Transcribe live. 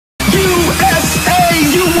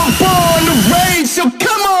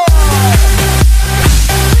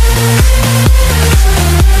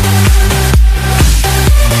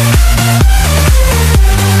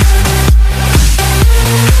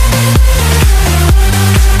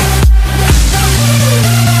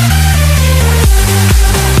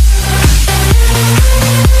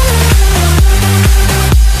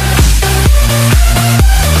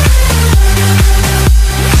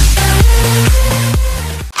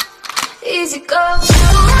easy go.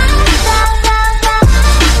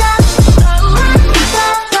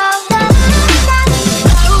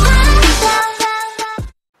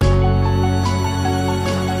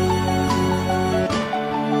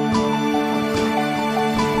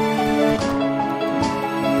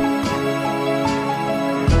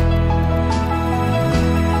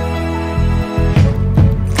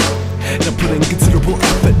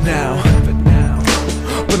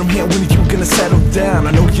 But I'm here when you're gonna settle down.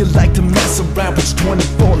 I know you like to mess around, but it's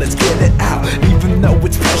 24, let's get it out. Even though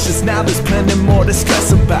it's precious now, there's plenty more to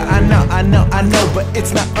stress about. I know, but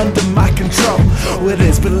it's not under my control. Well, it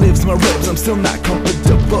is, but it lives in my ribs, I'm still not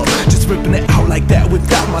comfortable. Just ripping it out like that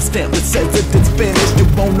without my stamp that says that it's finished. You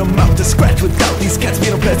won't amount to scratch without these cats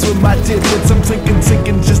being impressed with my digits. I'm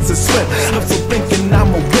sinking just to swim. I'm still thinking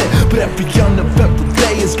I'm a win, but every uneventful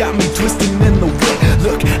day has got me twisting in the wind.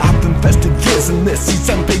 Look, I've invested years in this. These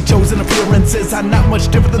unpaid chosen appearances are not much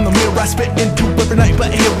different than the mirror I spit into every night,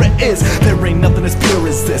 but here it is. There ain't nothing as pure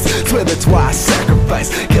as this. Swear that's why I sacrifice.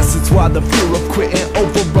 Guess it's why the fear of quitting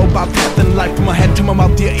overrode my path in life. From my head to my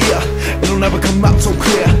mouth, yeah, it'll never come out so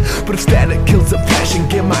clear. But if static kills the passion,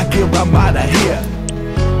 get my gear, I'm out of here.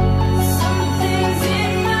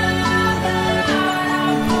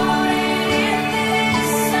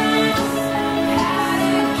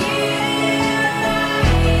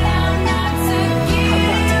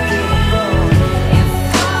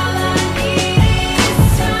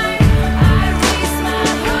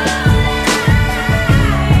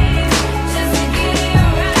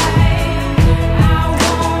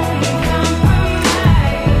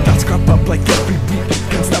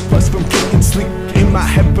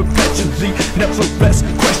 Never rest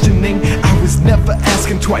questioning, I was never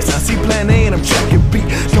asking twice. I see plan A and I'm checking B.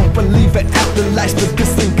 Don't believe it afterlife, but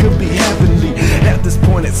this thing could be heavenly. At this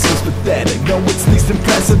point it seems pathetic, no it's least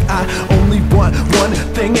impressive. I only want one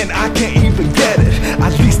thing and I can't even get it. I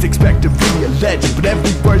least expect to be a legend, but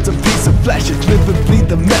every word's a piece of flesh. It's live and bleed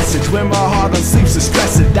the message, wear my heart on sleeves to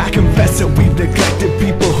stress it. I confess that we've neglected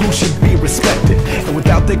people who should be respected, and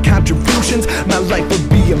without their contributions my life would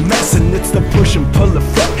be a mess. And it's the push and pull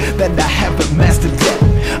effect that I haven't mastered yet.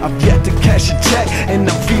 I've yet to cash a check and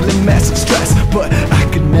I'm feeling massive stress, but I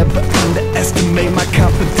could never underestimate my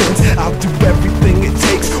confidence. I'll do everything it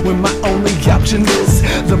takes when my only option is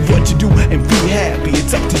love what you do and be happy.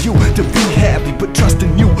 It's up to you to be happy, but trust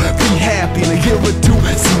in you, be happy. In a year or two,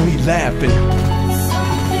 see me laughing.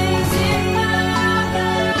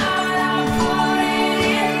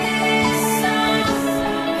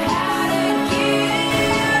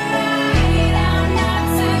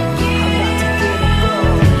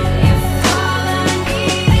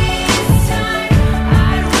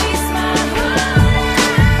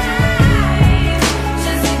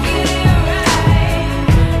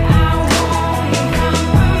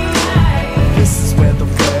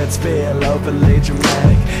 Overly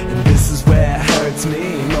dramatic, and this is where it hurts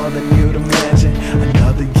me more than you'd imagine.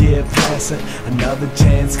 Another year passing, another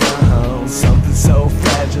chance gone home. Something so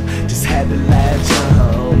fragile, just had to latch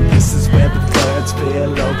on. This is where the words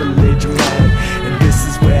feel overly dramatic, and this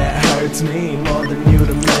is where it hurts me more than you'd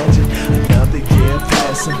imagine. Another year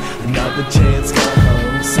passing, another chance gone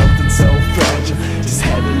home. Something so fragile, just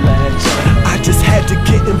had to latch on. I just had to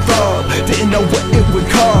get involved, didn't know what it would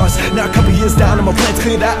cost. Now a couple years down and my plans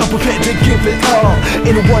cleared out, I'm prepared to give it all.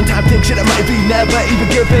 In a one-time thing, shit, I might be never even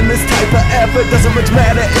given this type of effort. Doesn't much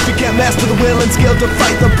matter if you can't master the will and skill to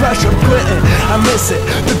fight the pressure of quitting. I miss it,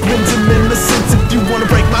 the grins and innocence. If you wanna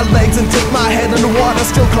break my legs and take my head underwater,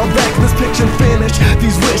 still call back this picture and finish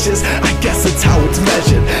these wishes. I guess it's how it's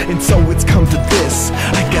measured, and so it's come to this.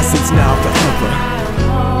 I guess it's now forever.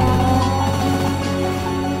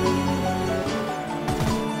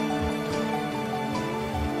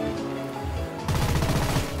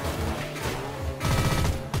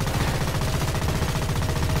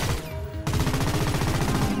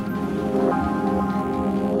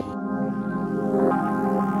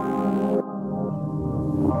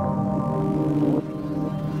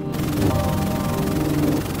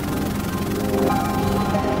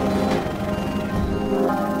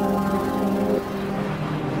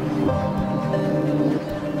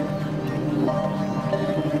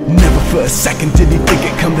 For a second did he think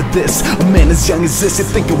it'd come to this? A man as young as this, you're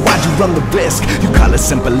thinking why'd you run the risk? You call it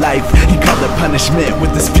simple life, he call it punishment.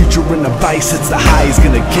 With his future in a vice, it's the high he's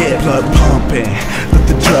gonna get. Blood pumping, let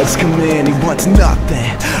the drugs come in. He wants nothing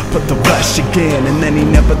but the rush again. And then he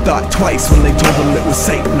never thought twice when they told him it was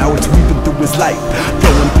safe. Now it's weaving through his life,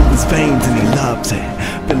 flowing through his veins, and he loves it.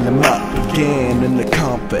 Fill him up again in the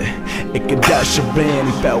comfort. It could usher in.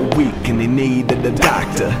 He felt weak and he needed a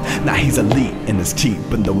doctor. Now he's elite and it's cheap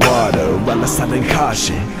in the water. Well, I sudden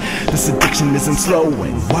caution. This addiction isn't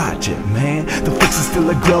slowing. Watch it, man. The fix is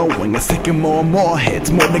still glowing. It's taking more and more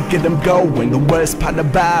hits, more to get him going. The worst part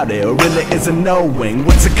about it really isn't knowing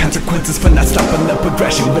what's the consequences for not stopping the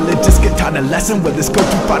progression. Will it just get taught a lesson? Will this go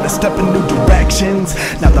too far to step in new directions?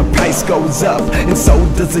 Now the price goes up and so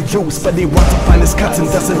does the use. But he wants to find his cuts and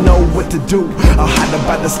doesn't know what to do. I'll hide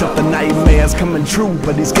about the stuff, the nightmares coming true.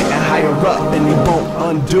 But he's getting higher up and he won't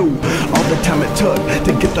undo all the time it took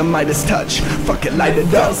to get the Midas touch. Fuck it, light it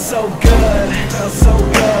up. Felt so good, felt so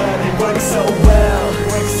good. It works so well,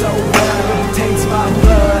 works so well. It takes my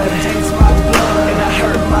blood, takes my blood. And I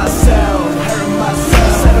hurt myself, hurt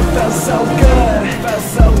myself. Said it felt so good, felt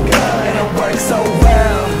so good. And it works so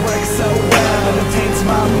well, works so well. And it takes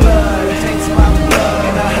my blood, takes my blood.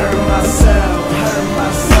 And I hurt myself, hurt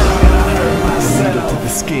myself. And I hurt myself. Needle to the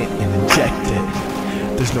skin and inject it.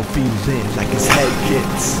 There's no feeling like his head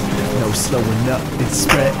gets. No slowing up, it's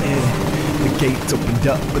spreading. The gates opened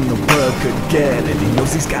up and the world could get it. He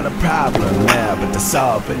knows he's got a problem now, but to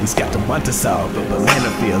solve it, he's got to want to solve it. But man,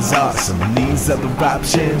 it feels awesome. And these other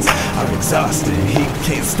options are exhausting. He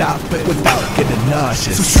can't stop it without getting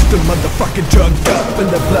nauseous. So shoot the motherfucking drug up in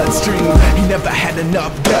the bloodstream. He never had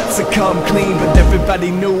enough guts to come clean, but everybody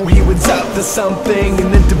knew he was up to something.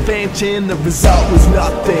 An intervention, the result was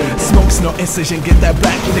nothing. Smokes no incision, get that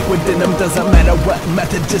black liquid in him. Doesn't matter what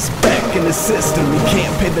method, just back in the system. He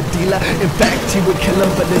can't pay the dealer. In fact, he would kill him,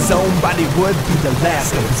 but his own body would be the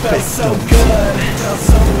last of his victims. Felt so good, felt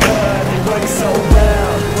so good. It works so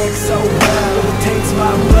well, works so well. It takes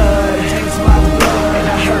my blood, takes my blood. And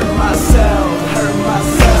I hurt myself, hurt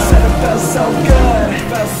myself. Said it felt so good,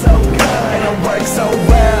 felt so good. And it works so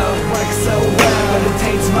well, works so well. But it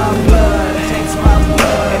takes my blood, takes my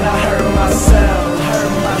blood. And I hurt myself,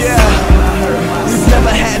 hurt myself. Yeah, and I hurt myself. We've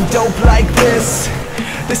never had dope like this.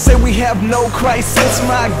 They say we have no crisis,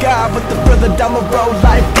 my God, but the further down the road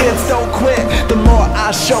life gets, don't quit. The more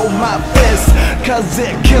I show my fist, cause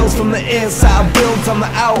it kills from the inside, builds on the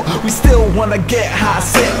out. We still wanna get high,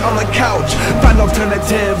 sit on the couch, find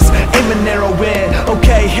alternatives, aim and narrow in.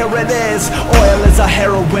 Okay, here it is, oil is a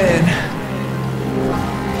heroin.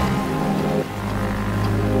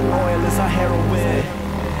 Oil is a heroin.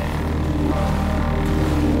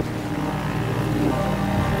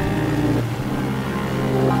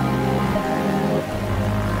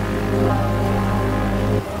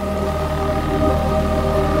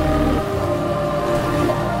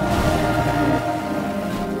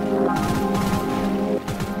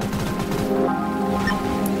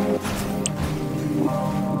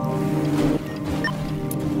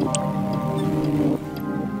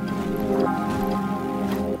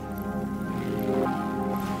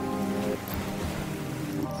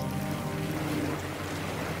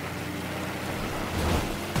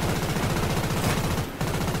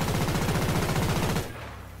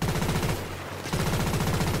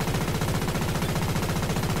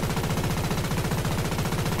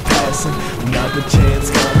 Another chance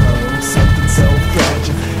come home, something so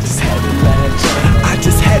fragile. Just had to latch on. I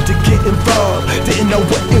just had to get involved, didn't know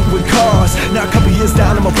what it would cost. Now a couple years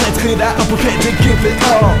down and my plans cleared out, I'm prepared to give it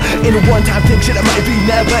all. In a one-time thing, shit, I might be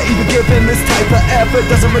never even given this type of effort.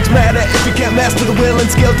 Doesn't much matter if you can't master the will and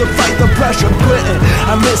skill to fight the pressure of quitting.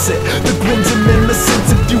 I miss it, the grins and innocence.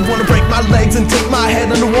 If you wanna break my legs and take my head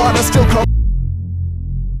underwater, still call